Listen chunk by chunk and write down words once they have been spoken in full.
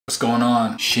going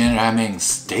on? Shin Ramyun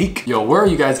Steak? Yo, where are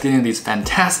you guys getting these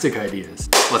fantastic ideas?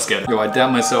 Let's get it. Yo, I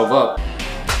dapped myself up.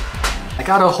 I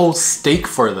got a whole steak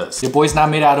for this. Your boy's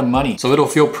not made out of money, so it'll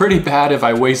feel pretty bad if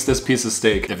I waste this piece of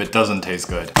steak if it doesn't taste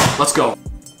good. Let's go.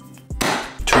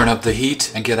 Turn up the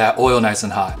heat and get that oil nice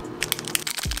and hot.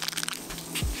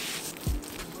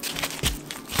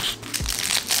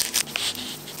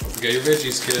 Don't forget your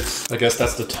veggies, kids. I guess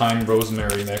that's the thyme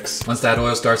rosemary mix. Once that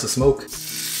oil starts to smoke.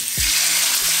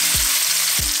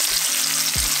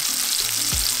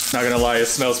 Not gonna lie, it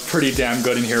smells pretty damn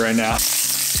good in here right now.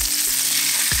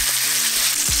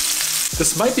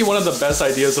 This might be one of the best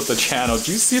ideas of the channel.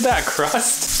 Do you see that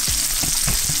crust?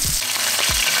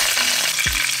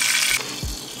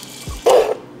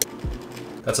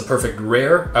 That's a perfect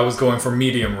rare. I was going for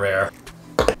medium rare.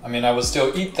 I mean, I would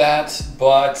still eat that,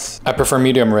 but I prefer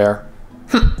medium rare.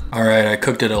 All right, I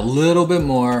cooked it a little bit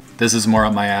more. This is more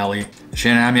up my alley.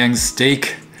 Shin Ramyun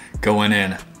steak going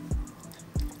in.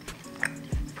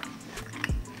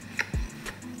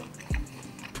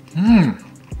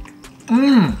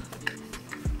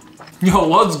 Yo,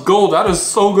 let's go, that is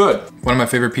so good. One of my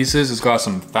favorite pieces, it's got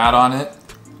some fat on it.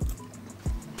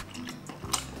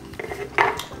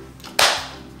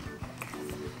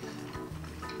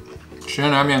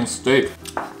 Shin Ramyun steak.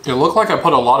 It looked like I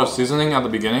put a lot of seasoning at the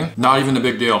beginning. Not even a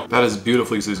big deal. That is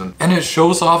beautifully seasoned. And it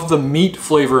shows off the meat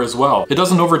flavor as well. It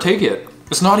doesn't overtake it.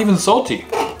 It's not even salty.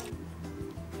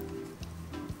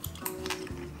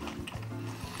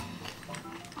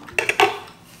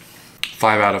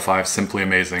 Five out of 5, simply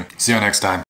amazing. See you next time.